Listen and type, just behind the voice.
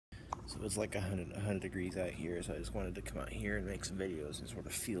So it's like 100 degrees out here, so I just wanted to come out here and make some videos and sort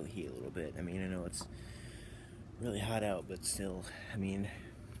of feel heat a little bit. I mean, I know it's really hot out, but still, I mean,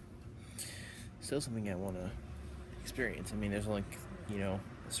 still something I want to experience. I mean, there's only, a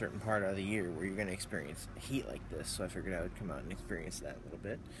certain part of the year where you're going to experience heat like this, so I figured I would come out and experience that a little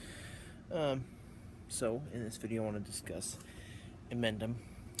bit. So, in this video, I want to discuss Inmendham.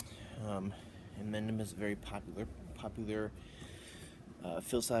 Inmendham is a very popular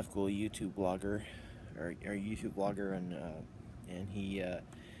philosophical YouTube blogger, or YouTube blogger, and he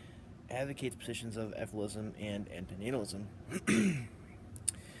advocates positions of evilism and antinatalism.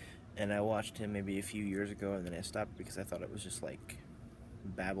 And I watched him maybe a few years ago, and then I stopped because I thought it was just like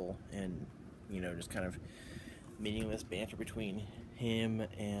babble and just kind of meaningless banter between him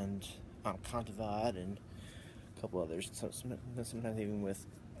and Kantevad and a couple others. Sometimes even with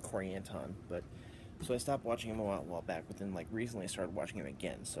Corey Anton, but. So I stopped watching him a while back, but then recently I started watching him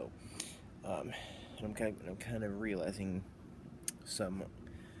again. So, and I'm kind of realizing some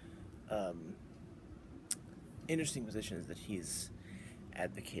interesting positions that he's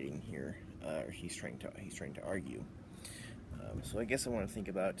advocating here, or he's trying to argue. So I guess I want to think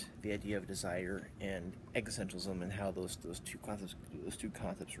about the idea of desire and existentialism and how those two concepts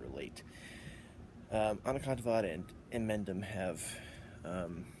relate. Kantevad and Inmendham have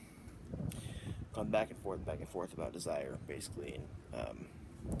gone back and forth about desire, basically, and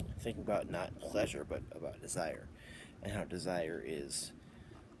thinking about not pleasure but about desire, and how desire is,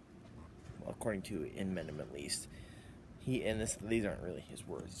 well, according to Inmendham at least, these aren't really his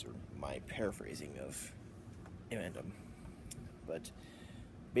words, these are my paraphrasing of Inmendham, but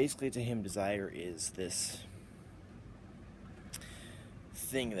basically to him desire is this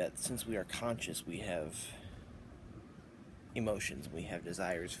thing that since we are conscious, we have emotions, we have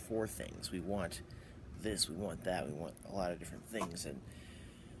desires for things. We want this, we want that, we want a lot of different things, and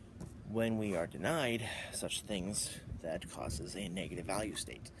when we are denied such things, that causes a negative value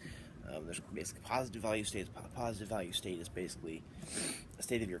state. There's basically positive value states. A positive value state is basically a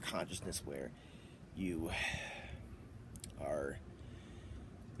state of your consciousness where you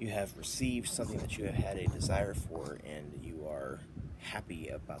have received something that you have had a desire for, and you are happy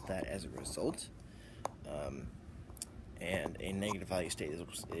about that as a result. And a negative value state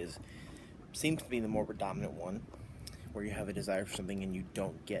seems to be the more predominant one, where you have a desire for something and you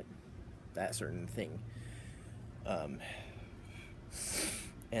don't get that certain thing.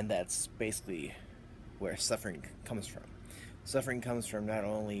 And that's basically where suffering comes from. Suffering comes from not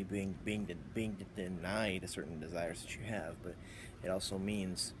only being denied certain desires that you have, but it also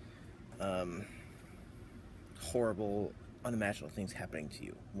means horrible, unimaginable things happening to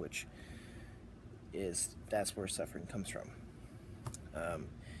you, which that's where suffering comes from.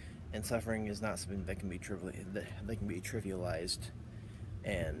 And suffering is not something that can be trivialized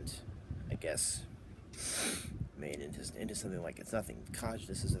and, I guess, made into something like it's nothing.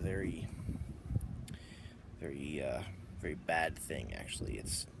 Consciousness is a very bad thing. Actually,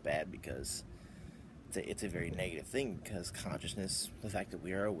 it's bad because it's a very negative thing, because consciousness, the fact that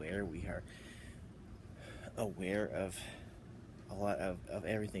we are aware of a lot of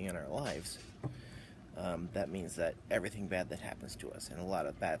everything in our lives, that means that everything bad that happens to us, and a lot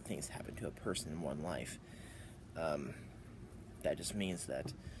of bad things happen to a person in one life, that just means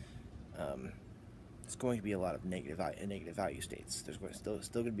that it's going to be a lot of negative value states. There's still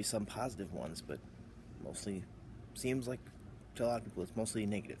going to be some positive ones, but mostly, seems like to a lot of people it's mostly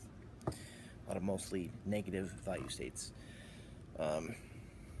negative. A lot of mostly negative value states.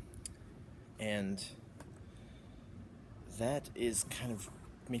 And that is kind of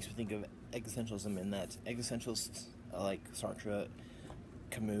makes me think of existentialism, in that existentialists like Sartre,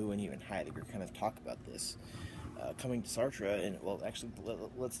 Camus, and even Heidegger kind of talk about this. Coming to Sartre, and well, actually,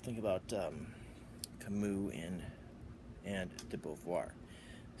 let's think about Camus and de Beauvoir,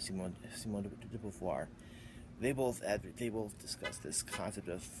 Simone de Beauvoir. They both discuss this concept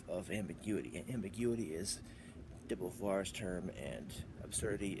of ambiguity. And ambiguity is de Beauvoir's term, and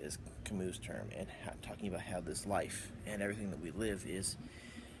absurdity is Camus' term, and talking about how this life and everything that we live is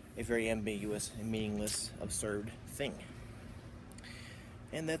a very ambiguous and meaningless, absurd thing.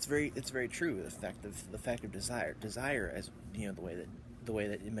 And it's very true. The fact of desire, as the way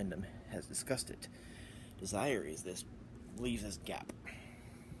that Inmendham has discussed it, desire leaves this gap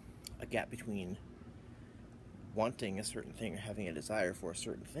between wanting a certain thing or having a desire for a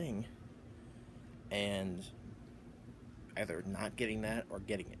certain thing, and either not getting that or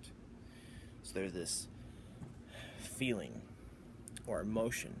getting it. So there's this feeling or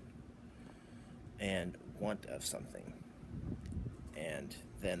emotion and want of something, and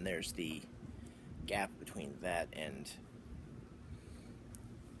then there's the gap between that and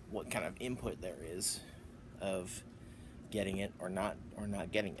what kind of input there is of getting it or not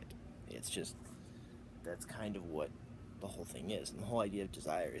getting it. It's just, that's kind of what the whole thing is. And the whole idea of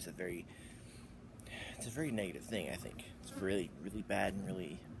desire is a very negative thing, I think. It's really, really bad and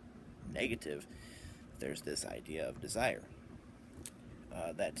really negative. There's this idea of desire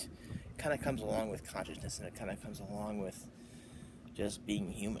that kind of comes along with consciousness, and it kind of comes along with just being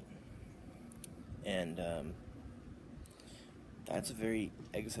human. And that's a very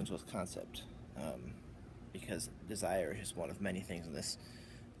existentialist concept, because desire is one of many things in this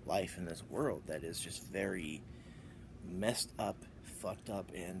life, in this world, that is just very messed up, fucked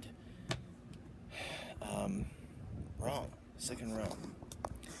up, and wrong, sick and wrong.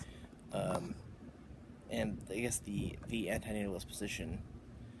 And I guess the anti-natalist position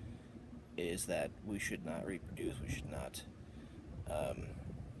is that we should not reproduce. We should not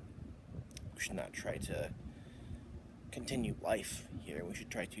try to continue life here. We should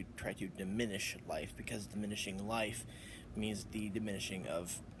try to diminish life, because diminishing life means the diminishing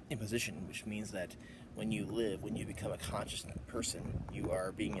of imposition, which means that when you live, when you become a conscious person, you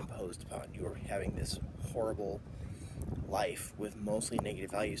are being imposed upon. You are having this horrible life with mostly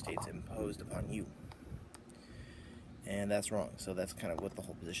negative value states imposed upon you. And that's wrong. So that's kind of what the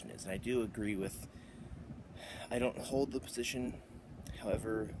whole position is. And I do agree with, I don't hold the position,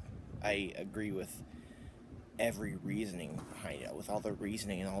 however, I agree with every reasoning behind it, with all the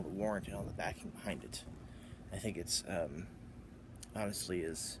reasoning and all the warrant and all the backing behind it. I think it's, honestly,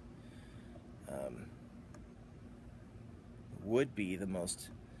 is, would be the most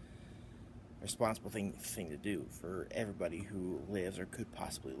responsible thing to do for everybody who lives or could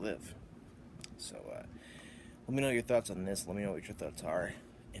possibly live. So, let me know your thoughts on this. Let me know what your thoughts are.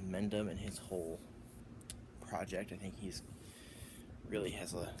 Inmendham and his whole project. I think he's really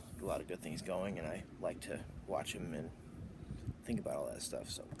has a lot of good things going, and I like to watch him and think about all that stuff.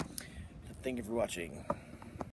 So, thank you for watching.